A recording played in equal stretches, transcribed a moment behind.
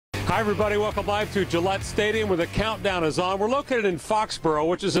Hi, everybody. Welcome live to Gillette Stadium where the countdown is on. We're located in Foxboro,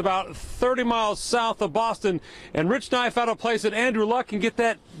 which is about 30 miles south of Boston. And Rich and I found a place that Andrew Luck can get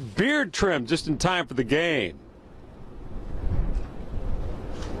that beard trimmed just in time for the game.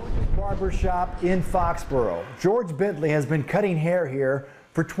 Barbershop in Foxboro. George Bentley has been cutting hair here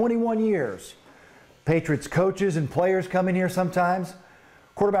for 21 years. Patriots coaches and players come in here sometimes.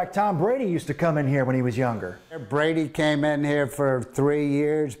 Quarterback Tom Brady used to come in here when he was younger. Brady came in here for 3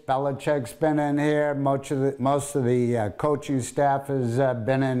 years. Belichick's been in here. Most of the coaching staff has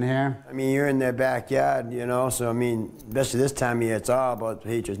been in here. I mean, you're in their backyard, you know, so I mean, especially this time of year, it's all about the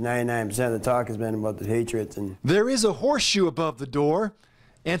Patriots. 99% of the talk has been about the Patriots. And there is a horseshoe above the door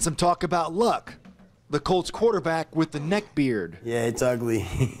and some talk about Luck, the Colts quarterback with the neck beard. Yeah, it's ugly.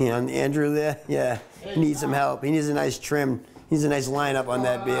 Andrew there, yeah, he needs some help. He needs a nice trim. He's a nice line up on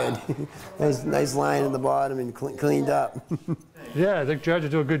that beard. nice line in the bottom and cleaned up. Yeah, I think Judge will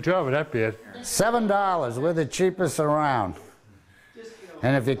do a good job with that beard. $7, we're the cheapest around.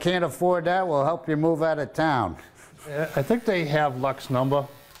 And if you can't afford that, we'll help you move out of town. I think they have Luck's number.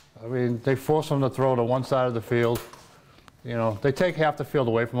 I mean, they force him to throw to one side of the field. You know, they take half the field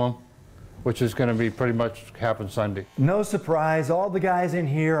away from him, which is going to be pretty much happen Sunday. No surprise, all the guys in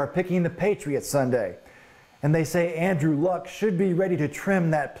here are picking the Patriots Sunday. And they say Andrew Luck should be ready to trim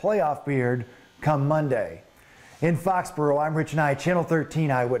that playoff beard come Monday. In Foxboro, I'm Rich Nye, Channel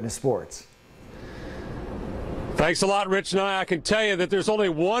 13 Eyewitness Sports. Thanks a lot, Rich Nye. I can tell you that there's only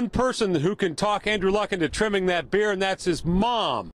one person who can talk Andrew Luck into trimming that beard, and that's his mom.